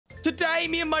Today,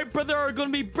 me and my brother are going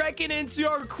to be breaking into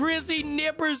our crazy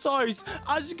neighbor's house.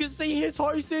 As you can see, his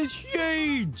house is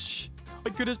huge.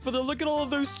 My goodness, brother, look at all of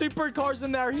those supercars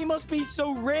in there. He must be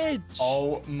so rich.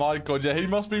 Oh, my God. Yeah, he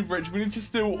must be rich. We need to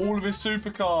steal all of his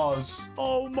supercars.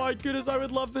 Oh, my goodness. I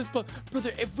would love this. But,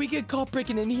 brother, if we get caught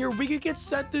breaking in here, we could get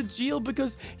sent to jail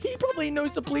because he probably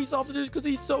knows the police officers because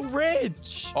he's so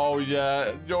rich. Oh,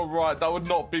 yeah. You're right. That would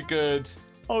not be good.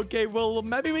 Okay, well,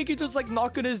 maybe we could just, like,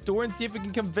 knock on his door and see if we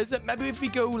can come visit. Maybe if we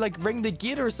go, like, ring the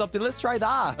gate or something. Let's try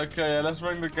that. Okay, yeah, let's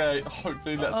ring the gate.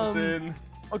 Hopefully, lets us in.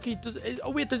 Okay,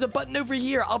 oh wait, there's a button over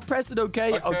here. I'll press it,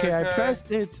 okay? Okay, I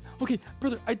pressed it. Okay,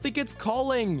 brother, I think it's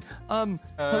calling.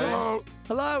 Hello?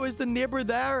 Hello, is the neighbor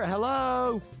there?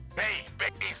 Hello? Hey,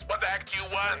 babies, what the heck do you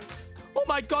want? Oh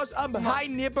my gosh, hi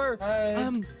neighbor.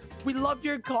 Hey. We love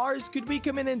your cars. Could we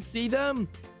come in and see them?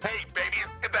 Hey, babies,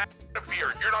 get that out of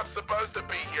here. You're not supposed to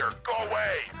be here. Go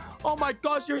away. Oh my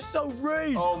gosh, you're so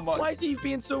rude. Oh my. Why is he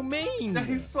being so mean? Yeah,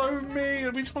 he's so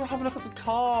mean. We just want to have a look at the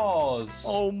cars.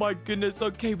 Oh my goodness.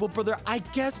 Okay, well, brother, I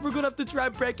guess we're going to have to try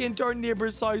and break into our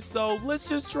neighbor's house. So let's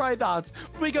just try that.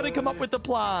 We got to come up with a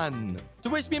plan. To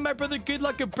wish me and my brother good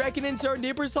luck at breaking into our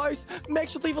neighbor's house, make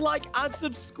sure to leave a like and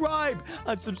subscribe.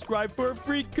 And subscribe for a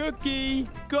free cookie.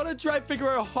 Gotta try and figure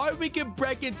out how we can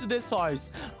break into this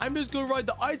house. I'm just going around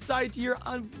the outside here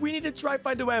and we need to try and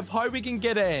find a way of how we can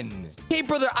get in. Hey,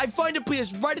 brother, I found a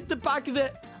place right at the back of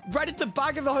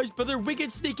the house, brother. We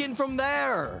can sneak in from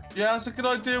there. Yeah, that's a good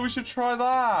idea. We should try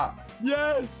that.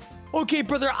 Yes. Okay,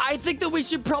 brother, I think that we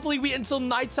should probably wait until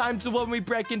nighttime to when we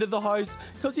break into the house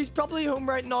because he's probably home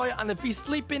right now, and if he's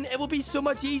sleeping, it will be so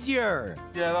much easier.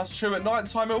 Yeah, that's true. At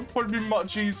nighttime, it'll probably be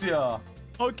much easier.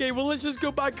 Okay, well, let's just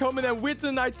go back home and then wait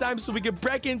till nighttime so we can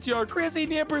break into our crazy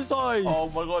neighbor's house. Oh,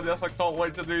 my God. Yes, I can't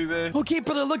wait to do this. Okay,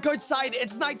 brother, look outside.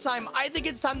 It's nighttime. I think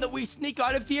it's time that we sneak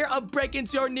out of here and break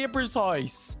into our neighbor's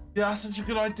house. Yeah, that's such a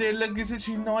good idea. Look, it's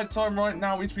actually nighttime right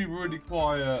now. We should be really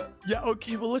quiet. Yeah,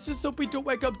 okay, well, let's just hope we don't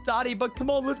wake up Daddy. But come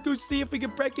on, let's go see if we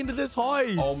can break into this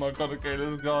house. Oh, my God. Okay,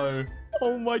 let's go.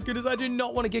 Oh, my goodness. I do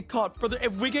not want to get caught. Brother,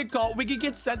 if we get caught, we could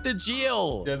get sent to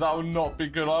jail. Yeah, that would not be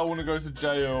good. I want to go to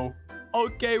jail.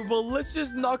 Okay, well, let's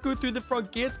just not go through the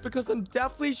front gates because I'm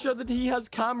definitely sure that he has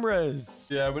cameras.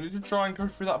 Yeah, we need to try and go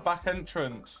through that back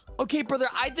entrance. Okay, brother,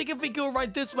 I think if we go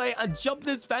right this way and jump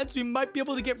this fence, we might be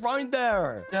able to get round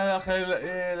there. Yeah, okay,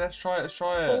 yeah, let's try it,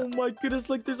 Oh my goodness,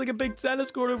 look, there's like a big tennis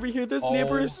court over here. This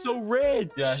neighbor is so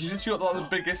rich. Yeah, he's just got like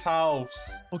the biggest house.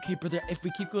 Okay, brother, if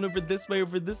we keep going over this way,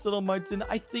 over this little mountain,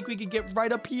 I think we can get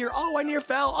right up here. Oh, I near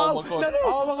fell. Oh my God. No.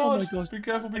 Oh my Oh gosh. my gosh. Be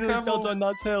careful, be I nearly careful. fell down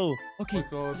that hill. Okay,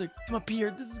 Oh my God. come up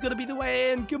here. This is gonna be the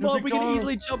way in. Come Here on, we we can go.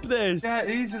 easily jump this. Yeah,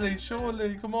 easily,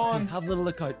 surely. Come on. Okay, have a little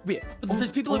look out. Wait, there's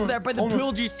people over there by the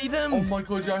pool. Do you see them? Oh my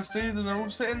God, yeah, I see them. They're all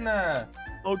sitting there.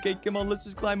 Okay, come on. Let's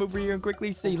just climb over here and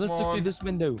quickly see. Let's look through this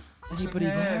window. Is anybody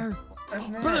there?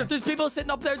 Brother, there's people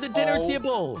sitting up there at the dinner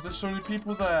table. There's so many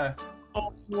people there.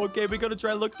 Oh, okay, we gotta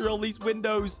try and look through all these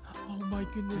windows. Oh my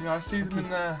goodness. Yeah, I see them in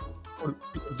there.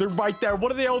 They're right there.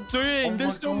 What are they all doing? Oh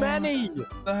There's my so God. many.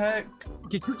 What the heck?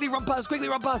 Okay, quickly run past. Quickly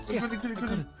run past. Yes.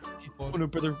 Quickly. Oh no,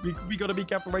 brother. We gotta be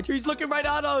careful right here. He's looking right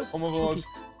at us. Oh my God. Okay.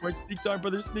 Right, sneak down,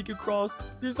 brother. Sneak across.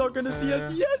 He's not gonna see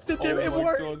us. Yes, it did. It Oh my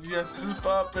worked. God, yes, this is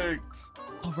perfect.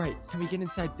 All right, can we get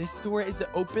inside this door? Is it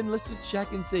open? Let's just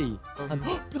check and see.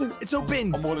 Brother, it's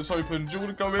open. I'm on, it's open. Do you want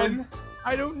to go in?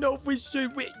 I don't know if we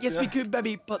should. Wait, yes, we could,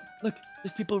 baby. But look,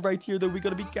 there's people right here, though. We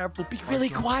gotta be careful. Be really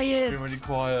quiet. Be really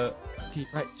quiet. Okay,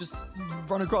 right. Just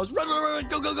run across. Run.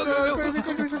 Go.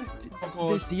 Did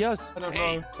they see us? I don't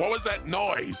Hey, know. what was that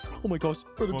noise? Oh my gosh,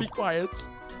 brother, be quiet.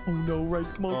 Oh no, right.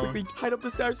 Come on, quickly. Hide up the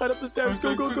stairs.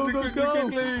 Go.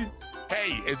 Quickly.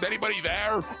 Hey, is anybody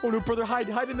there? Oh no, brother, hide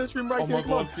in this room right Oh here. my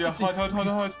Come on. God, yeah, Let's see.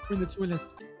 hide. We're in the toilet.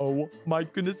 Oh my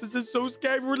goodness, this is so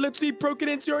scary. We're literally broken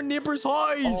into our neighbor's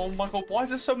house. Oh my God, why is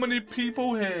there so many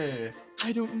people here?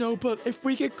 I don't know, but if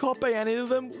we get caught by any of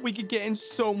them, we could get in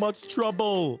so much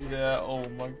trouble. Yeah, oh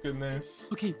my goodness.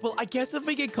 Okay, well, I guess if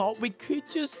we get caught, we could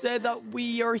just say that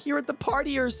we are here at the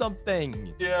party or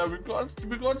something. Yeah, we've got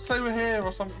to say we're here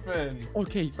or something.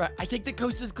 Okay, right. I think the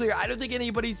coast is clear. I don't think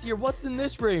anybody's here. What's in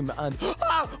this room? And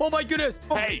oh my goodness.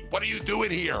 Hey, what are you doing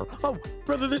here? Oh,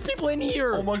 brother, there's people in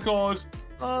here. Oh my God.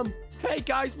 Hey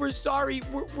guys, we're sorry.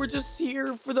 We're just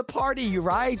here for the party,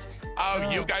 right? Oh,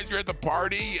 you guys are at the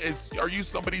party? Are you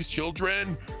somebody's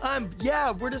children?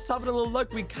 Yeah, we're just having a little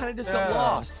look. We kind of just got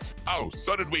lost. Oh,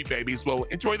 so did we, babies. Well,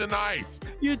 enjoy the night.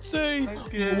 You too.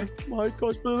 Thank you. Oh my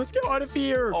gosh, brother, let's get out of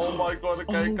here. Oh my god,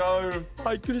 okay, go.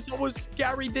 My goodness, that was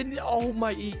scary, didn't it? Oh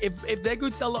my, if they go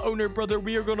tell the owner, brother,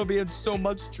 we are gonna be in so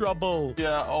much trouble.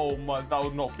 Yeah, oh my, that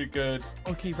would not be good.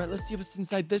 Okay, right, let's see what's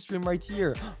inside this room right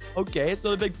here. Okay, it's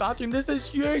not a big bathroom. This is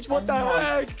huge. What the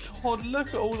heck? God, look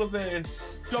at all of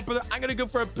this. Yo, brother, I'm gonna go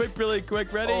for a poop really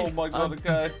quick. Ready? Oh my god,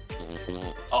 okay.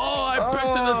 Oh, I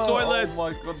pooped in the toilet. Oh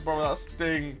my god, bro, that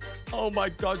stinks. Oh my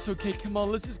gosh. Okay, come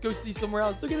on. Let's just go see somewhere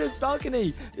else. Look at this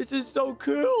balcony. This is so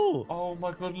cool. Oh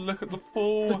my god, look at the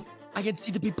pool. I can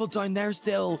see the people down there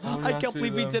still. Oh, I yeah, can't see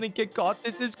believe we them. didn't get caught.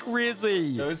 This is crazy.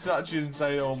 No, it's actually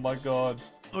insane. Oh my god.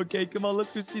 Okay, come on.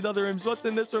 Let's go see the other rooms. What's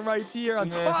in this one right here?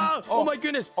 Yeah. Ah, oh my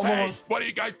goodness. Oh my Hey, god. what are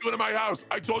you guys doing in my house?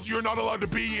 I told you you're not allowed to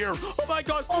be here. Oh my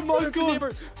gosh. Oh my Brother, God.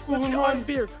 neighbor, let's get out of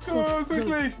here. Go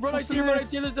quickly. Run out here. Run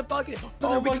out here. There's a balcony.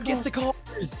 Brother, we my can get God. the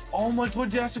cars. Oh my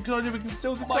god, yeah, that's a good idea. We can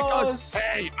steal the my gosh. cars.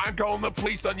 Hey, I'm calling the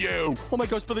police on you. Oh my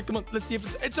gosh, brother. Come on. Let's see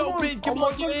if it's Come on. open. Come Oh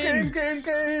on, my get god, in. get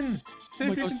in. See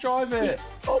Oh if my you gosh. can drive it.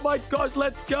 Oh my gosh,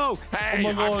 let's go. Hey,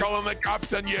 Oh my I'm God. calling the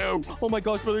cops on you. Oh my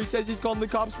gosh, brother, he says he's calling the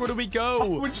cops. Where do we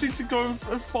go? We just need to go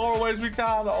as far away as we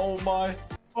can. Oh my.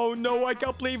 Oh no, I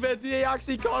can't believe it. They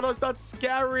actually caught us. That's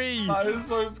scary. That is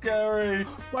so scary.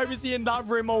 Why was he in that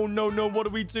room? Oh no, no. What do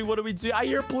we do? What do we do? I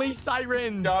hear police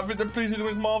sirens. Yeah, I think the police are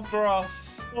going to come after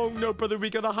us. Oh no, brother, we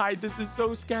gotta hide. This is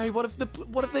so scary. What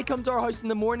if they come to our house in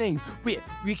the morning? Wait,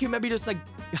 we can maybe just like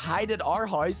hide at our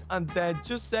house and then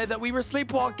just say that we were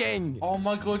sleepwalking. Oh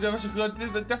my god, yeah, that's a good idea.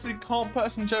 They definitely can't put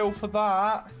us in jail for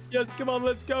that. Yes, come on,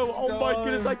 let's go. Oh my No.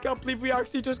 goodness, I can't believe we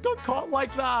actually just got caught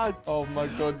like that. Oh my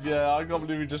god, yeah, I can't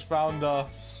believe you just found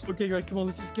us. Okay, right, come on,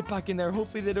 let's just get back in there.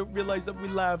 Hopefully they don't realize that we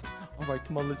left. All right,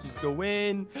 come on, let's just go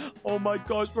in. Oh my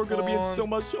gosh, we're gonna be in so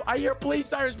much. I hear police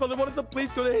sirens, brother. What if the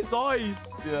police go to his house?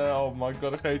 Yeah, oh my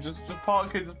god, okay, just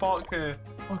park here,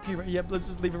 Okay, right, yep, let's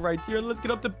just leave it right here. Let's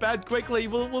get up to bed quickly.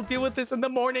 We'll deal with this in the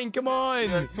morning. Come on.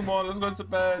 Yeah, come on, let's go to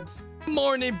bed.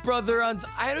 Morning, brother. And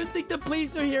I don't think the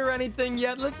police are here or anything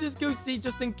yet. Let's just go see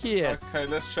just in case. Okay,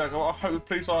 let's check. I hope the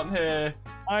police aren't here.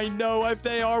 I know. If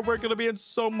they are, we're gonna be in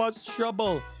so much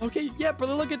trouble. Okay, yeah,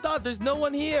 brother, look at that. There's no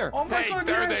one here. Oh my Hey, god,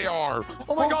 there yes. they are.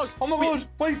 Oh my gosh. Oh my god,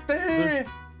 wait, they're here.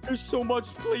 There's so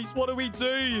much police. What do we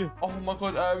do? Oh my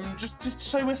god, just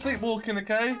say we're sleepwalking,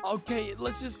 okay? Okay,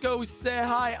 let's just go say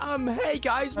hi. Hey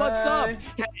guys, what's up? Hey.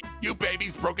 Hey, you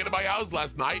babies broke into my house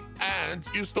last night and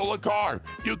you stole a car.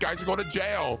 You guys are going to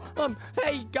jail.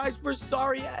 Hey guys, we're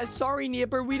sorry. Sorry,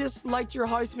 neighbor. We just liked your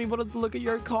house and we wanted to look at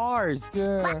your cars.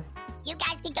 Yeah. You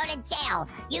guys can go to jail.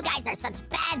 You guys are such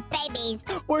bad babies.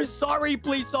 We're sorry,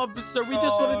 police officer. We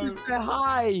just wanted to say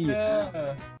hi.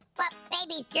 Yeah. But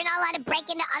babies, you're not allowed to break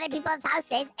into other people's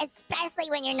houses, especially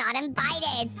when you're not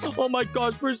invited. Oh my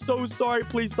gosh, we're so sorry,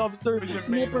 police officer. We didn't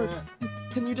mean Neighbor,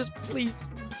 that. can you just please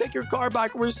take your car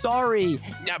back? We're sorry.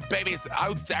 Now, babies,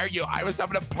 how dare you? I was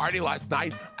having a party last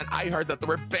night and I heard that there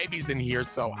were babies in here,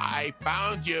 so I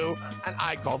found you and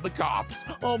I called the cops.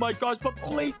 Oh my gosh, but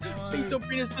please don't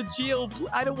bring us to jail.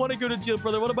 I don't want to go to jail,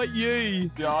 brother. What about you?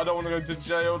 Yeah, I don't want to go to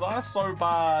jail. That's so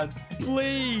bad.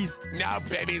 Please. Now,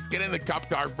 babies, get in the cop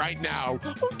car right now.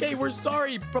 Okay, we're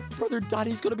sorry. Brother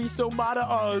Daddy's going to be so mad at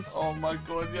us. Oh my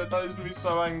god, yeah, Daddy's gonna be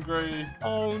so angry.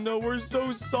 Oh no, we're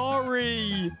so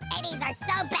sorry. Babies are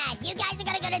so bad. You guys are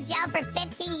gonna go to jail for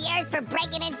 15 years for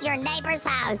breaking into your neighbor's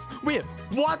house. Wait,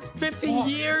 what? 15 What?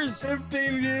 years?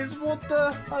 15 years? What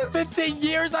the? 15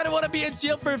 years? I don't want to be in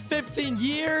jail for 15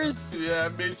 years. Yeah,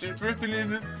 me too. 15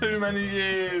 years is too many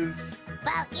years.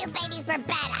 Well, you babies were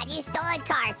bad and you stole a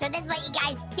car, so this is what you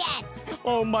guys get.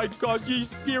 Oh my gosh, you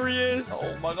serious?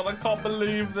 Oh my god, I can't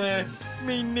believe this.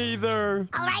 Me neither.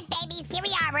 All right, babies, here we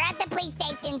are. We're at the police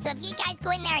station, so if you guys go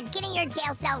in there and get in your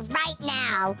jail cell right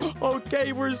now.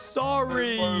 Okay, we're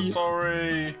sorry. I'm so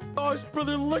sorry. Gosh,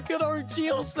 brother, look at our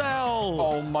jail cell.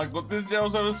 Oh my god, this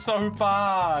jail cell is so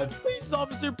bad. Police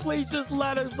officer, please just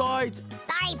let us out.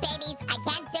 Sorry, babies, I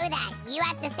can't do that. You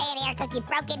have to stay in here because you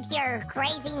broke into your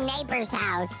crazy neighbor's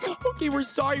house. Okay, we're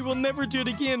sorry. We'll never do it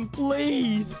again,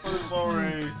 please. So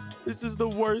sorry. This is the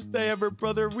worst day ever,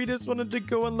 brother. We just wanted to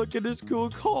go and look at his cool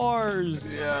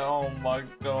cars. Yeah, oh my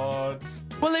god.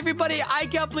 Well, everybody, I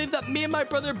can't believe that me and my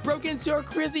brother broke into our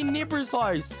crazy neighbor's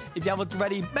house. If you haven't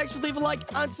already, make sure to leave a like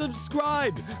and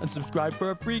subscribe. And subscribe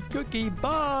for a free cookie.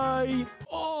 Bye.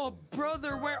 Oh,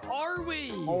 brother, where are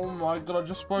we? Oh my god, I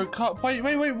just woke up. Wait,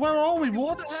 where are we?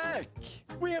 What? What the heck?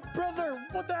 Wait, brother,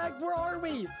 what the heck? Where are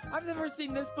we? I've never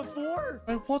seen this before.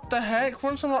 Wait, what the heck? We're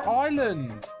on some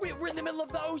island. Wait, we're in the middle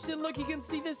of the ocean. Look, you can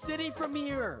see the city from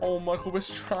here. Oh my god, we're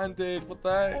stranded. What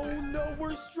the heck? Oh no,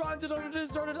 we're stranded on a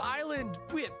deserted island.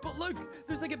 Wait, but look,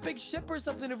 there's like a big ship or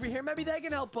something over here. Maybe they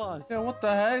can help us. Yeah, what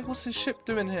the heck? What's this ship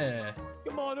doing here?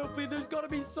 Come on, hopefully there's got to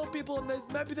be some people in this.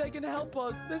 Maybe they can help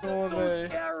us. This is Surely. so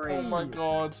scary. Oh my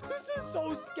god. This is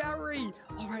so scary.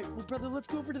 All right, well, brother, let's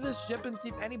go over to this ship and see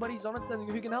if anybody's on it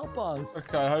and who can help us.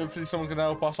 Okay, hopefully someone can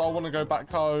help us. I want to go back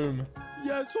home.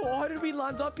 Yeah, so how did we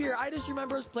land up here? I just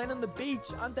remember us playing on the beach,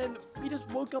 and then we just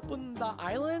woke up on the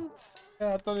island.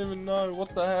 Yeah, I don't even know.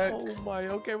 What the heck? Oh my,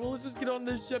 okay, well, let's just get on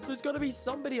this ship. There's got to be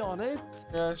somebody on it.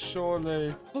 Yeah,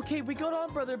 surely. Okay, we got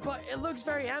on, brother, but it looks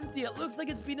very empty. It looks like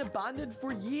it's been abandoned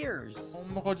for years. Oh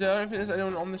my god, yeah, I don't think there's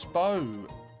anyone on this boat.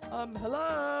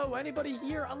 Hello? Anybody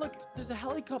here? And look, there's a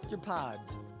helicopter pad.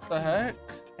 What the heck?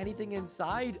 Anything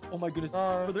inside? Oh my goodness,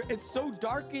 No. brother, it's so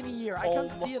dark in here. I Oh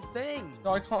can't my- see a thing.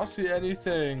 No, I can't see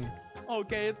anything.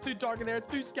 Okay, it's too dark in there.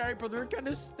 It's too scary, brother. It kind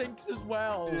of stinks as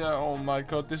well. Yeah, oh my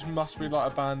god, this must be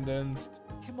like abandoned.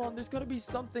 Come on, there's got to be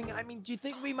something. I mean, do you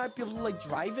think we might be able to like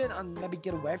drive it and maybe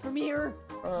get away from here?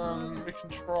 We can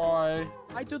try.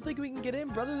 I don't think we can get in,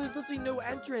 brother. There's literally no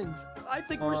entrance. I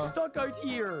think we're stuck out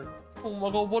here. Oh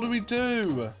my god, what do we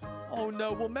do? Oh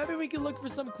no, well maybe we can look for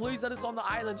some clues that is on the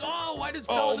island. Oh, I just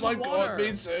fell Oh into my the water. god,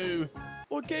 me too.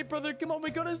 Okay, brother, come on.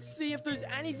 We gotta see if there's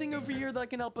anything over here that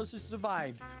can help us to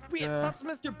survive. Wait, Yeah. that's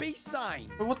Mr. Beast sign.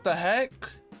 But what the heck?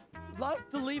 Last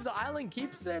to leave the island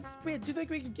keeps it. Wait, do you think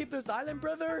we can keep this island,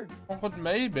 brother? Oh god,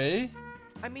 maybe.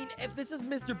 I mean, if this is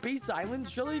Mr. Beast's island,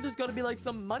 surely there's got to be like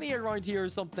some money around here or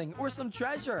something, or some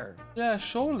treasure. Yeah,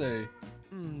 surely.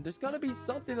 There's got to be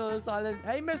something on this island.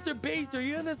 Hey, Mr. Beast, are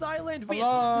you in this island? Wait,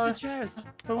 Hello? there's a chest.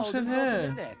 But what's in there's nothing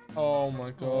here? in it. Oh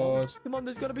my god. Come on,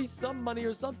 there's got to be some money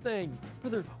or something.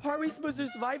 Brother, how are we supposed to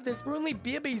survive this? We're only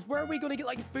babies. Where are we going to get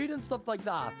like food and stuff like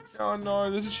that? Oh no,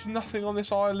 there's just nothing on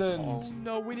this island. Oh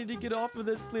no, we need to get off of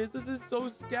this place. This is so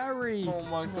scary. Oh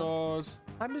my god.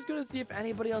 I'm just gonna see if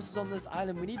anybody else is on this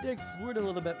island. We need to explore it a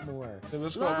little bit more. Yeah,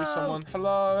 there's got to be Hello? someone.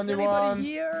 Hello, Is anyone? anybody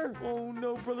here? Oh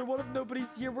no, brother. What if nobody's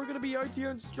here? We're gonna be out here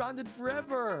and stranded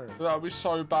forever. That would be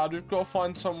so bad. We've got to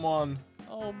find someone.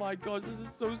 Oh my gosh, this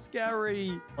is so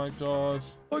scary. My god.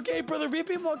 Okay, brother, we've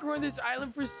been walking around this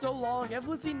island for so long. I have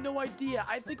literally no idea.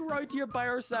 I think we're out here by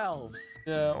ourselves.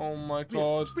 Yeah, oh my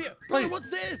god. Wait, brother, Wait. what's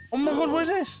this? Oh my god, what is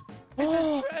this? Is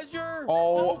this treasure?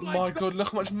 Oh my god,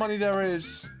 look how much money there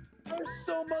is. There's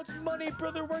so much money,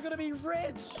 brother. We're gonna be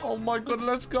rich. Oh my god,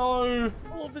 let's go.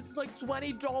 All of this is like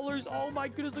 $20. Oh my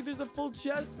goodness, look, there's a full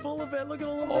chest full of it. Look at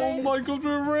all of this. Oh my god,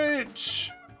 we're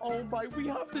rich. Oh my, we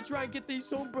have to try and get these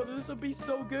home, brother. This would be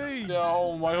so good. Yeah,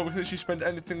 oh my god, we can literally spend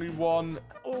anything we want.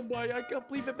 Oh my, I can't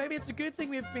believe it. Maybe it's a good thing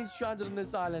we've been stranded on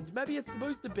this island. Maybe it's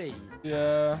supposed to be.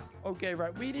 Yeah. Okay,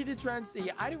 right. We need to try and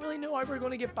see. I don't really know how we're going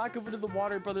to get back over to the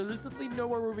water, brother. There's literally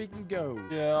nowhere where we can go.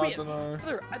 Yeah, I Wait, don't know.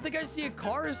 brother, I think I see a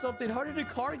car or something. How did a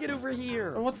car get over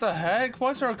here? What the heck?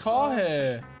 Why is there a car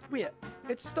here? Wait,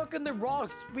 it's stuck in the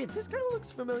rocks. Wait, this kind of looks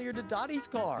familiar to Daddy's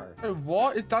car. Wait,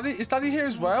 what? Is Daddy here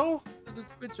as well? Does it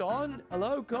switch on?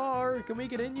 Hello, car. Can we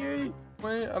get in you?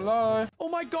 Wait, hello? Oh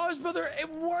my gosh, brother. It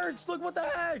works. Look, what the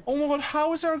heck? Oh my god,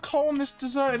 how is there a car on this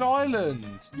deserted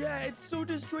island? Yeah, it's so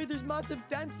destroyed. There's massive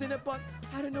dents in it, but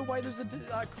I don't know why there's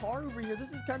a car over here.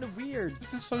 This is kind of weird.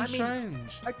 This is so I mean,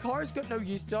 strange. A car's got no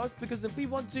use to us because if we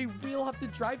want to, we'll have to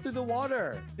drive through the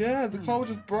water. Yeah, the car will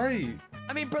just break.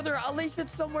 I mean, brother, at least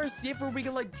it's somewhere safe where we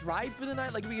can, like, drive for the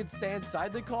night. Like, we can stay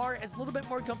inside the car. It's a little bit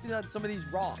more comfy than some of these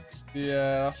rocks.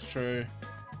 Yeah, that's true.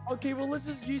 Okay, well, let's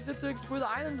just use it to explore the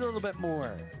island a little bit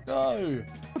more. Go.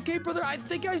 Okay, brother, I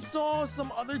think I saw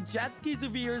some other jet skis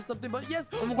over here or something, but yes.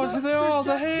 Oh my god, look, here they are.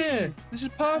 there's They're jet here. skis. This is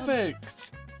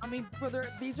perfect. I mean,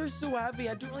 brother, these are so heavy.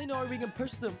 I don't really know how we can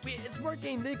push them. Wait, it's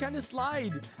working. They kind of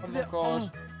slide. Oh my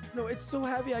god. No, it's so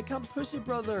heavy. I can't push it,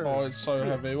 brother. Oh, it's so Wait,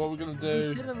 heavy. What are we going If to we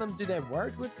do? sit on them, do they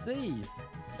work? Let's see.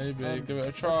 Maybe. Give it a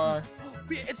let's try.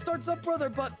 Wait, it starts up, brother,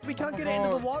 but we can't my get it into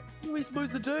the God. water. What are we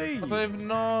supposed to do? I don't even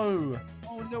know.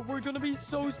 Oh no, we're gonna be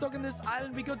so stuck in this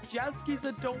island. We got jet skis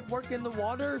that don't work in the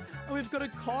water, and we've got a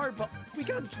car, but we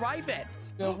can't drive it.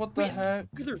 Yeah, what the Wait,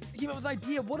 heck? Brother, I came up with an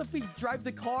idea. What if we drive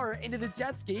the car into the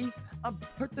jet skis and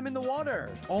put them in the water?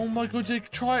 Oh my god,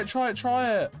 Jake, try it.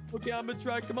 Okay, I'm gonna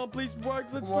try. Come on, please work.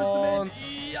 Let's Come push on. them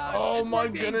in. Yeah, Oh it's my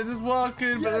working. goodness, it's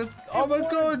working. Yes, But oh it my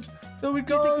worked. god, there we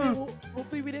Do you think we go. will-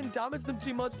 hopefully we didn't damage them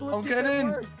too much, but let's I'm see if getting it in.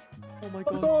 worked. Oh my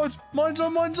Oh god. god,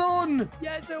 mine's on.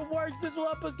 Yes, it works. This will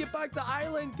help us get back to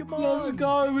island. Come on. Let's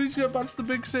go. We need to get back to the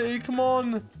big city. Come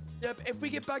on. Yep, if we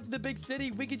get back to the big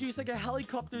city, we could use like a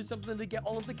helicopter or something to get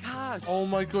all of the cash. Oh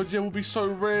my god, yeah, we'll be so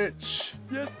rich.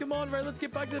 Yes, come on, right? Let's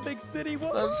get back to the big city. Woo!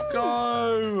 Let's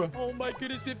go. Oh my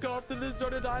goodness, we've got off to the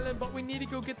deserted island, but we need to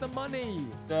go get the money.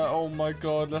 Yeah, oh my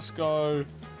god, let's go.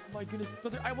 Oh my goodness,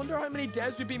 brother, I wonder how many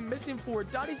days we've been missing for.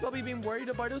 Daddy's probably been worried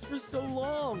about us for so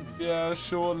long. Yeah,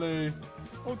 surely.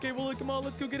 Okay, well, come on,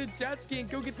 let's go get a jet ski and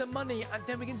go get the money, and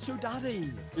then we can show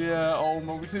Daddy. Yeah, oh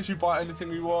man, we can literally buy anything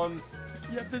we want.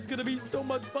 Yep, this is gonna be so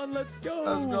much fun. Let's go.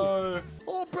 Let's go.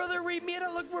 Oh, brother, we made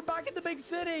it. Look, we're back in the big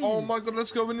city. Oh my god,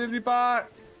 let's go. We're nearly back.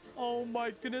 Oh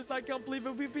my goodness, I can't believe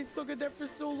it. We've been stuck in there for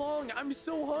so long. I'm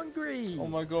so hungry. Oh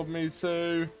my god, me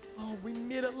too. Oh, we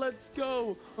made it. Let's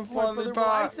go. We're All right, finally brother, well,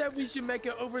 I back. said we should make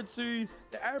it over to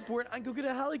the airport and go get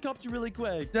a helicopter really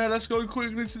quick. Yeah, let's go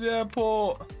quickly to the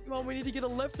airport. Come on, we need to get a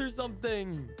lift or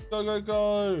something. Go, go,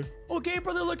 go. Okay,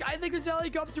 brother, look, I think there's a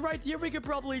helicopter right here we could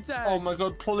probably take. Oh my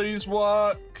god, please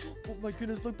work. Oh my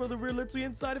goodness, look, brother, we're literally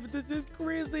inside of it. This is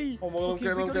crazy. Oh my god, okay, we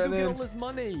I'm gotta getting go get in. all this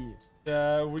money.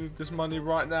 Yeah, we need this money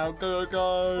right now. Go, go,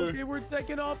 go. Okay, we're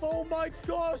taking off. Oh my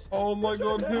gosh. Oh my Look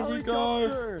god, at the here we go.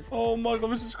 helicopter. Oh my god,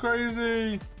 this is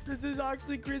crazy. This is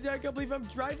actually crazy. I can't believe I'm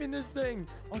driving this thing.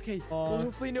 Okay, well,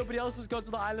 hopefully nobody else has got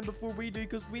to the island before we do,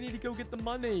 because we need to go get the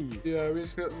money. Yeah, we need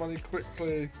to get the money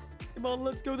quickly. Come on,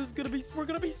 let's go. We're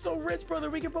gonna be so rich,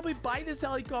 brother. We can probably buy this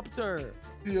helicopter.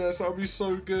 Yes, that'll be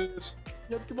so good.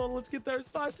 Yep, come on, let's get there as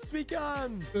fast as we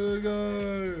can. Go,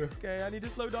 go. Okay, I need to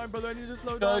slow down, brother. I need to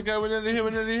slow Go, down. go, we're nearly here, we're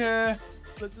nearly here.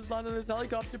 Let's just land on this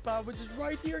helicopter pad, which is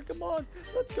right here. Come on,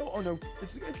 let's go. Oh no,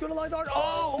 it's gonna land on.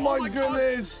 Oh my gosh.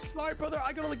 goodness. Sorry, brother.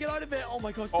 I gotta get out of it. Oh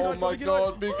my gosh. Oh my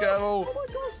god, be careful. Oh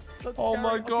my gosh. That's Oh scary.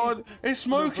 my Okay. god, it's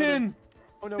smoking.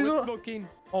 Oh no, He's it's not- smoking.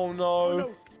 Oh Oh no.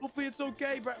 no. Hopefully it's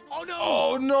okay, bro. Oh no.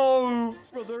 Oh no.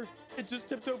 Brother, it just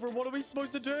tipped over. What are we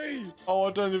supposed to do? Oh,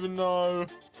 I don't even know.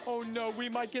 Oh no, we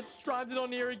might get stranded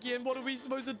on here again. What are we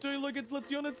supposed to do? Look, it's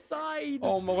literally on its side.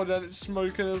 Oh my god, and it's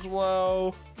smoking as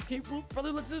well. Okay, well,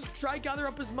 brother, let's just try gather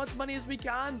up as much money as we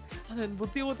can, and then we'll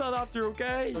deal with that after,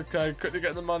 okay? Okay, quickly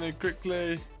get the money,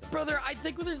 quickly. Brother, I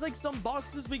think there's like some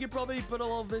boxes we could probably put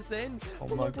all of this in. Oh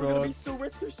But my look, we're gonna be God. so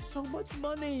rich. There's so much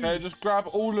money. Okay, just grab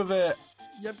all of it.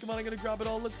 Yep, come on, I'm gonna grab it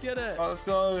all. Let's get it. Right, let's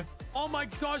go. Oh my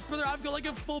gosh, brother, I've got like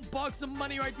a full box of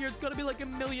money right here. It's gotta be like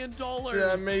 $1 million.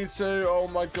 Yeah, me too. Oh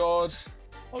my god.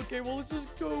 Okay, well, let's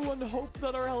just go and hope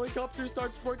that our helicopter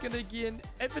starts working again.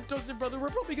 If it doesn't, brother, we're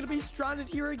probably gonna be stranded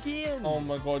here again. Oh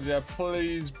my god, yeah,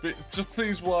 please, just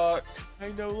please work. I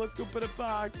know, let's go put it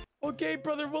back. Okay,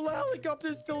 brother, well, the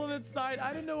helicopter's still on its side.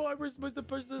 I don't know why we're supposed to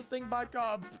push this thing back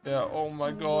up. Yeah, oh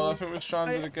my god, I think we're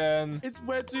stranded again. It's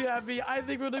way too heavy. I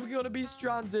think we're gonna be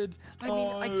stranded. I mean,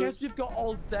 I Oh. guess we've got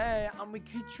all day, and we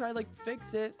could try, like,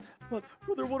 fix it. But,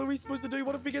 brother, what are we supposed to do?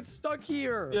 What if we get stuck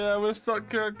here? Yeah, we're stuck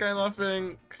here again, I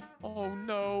think. Oh,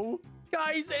 no.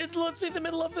 Guys, it's literally the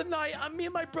middle of the night, and me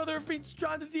and my brother have been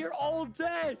stranded here all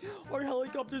day. Our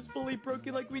helicopter's fully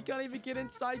broken, like we can't even get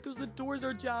inside because the doors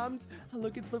are jammed. And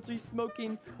look, it's literally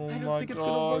smoking. Oh I don't my think it's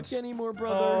gonna work God. anymore,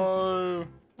 brother. Oh.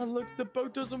 And look, the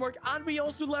boat doesn't work, and we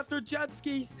also left our jet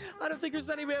skis. I don't think there's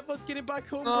any way of us getting back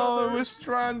home, No, brother. we're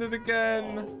stranded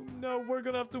again. Oh, no, we're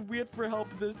gonna have to wait for help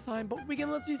this time. But we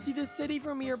can literally see the city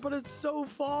from here, but it's so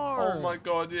far. Oh my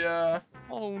god, yeah.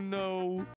 Oh no.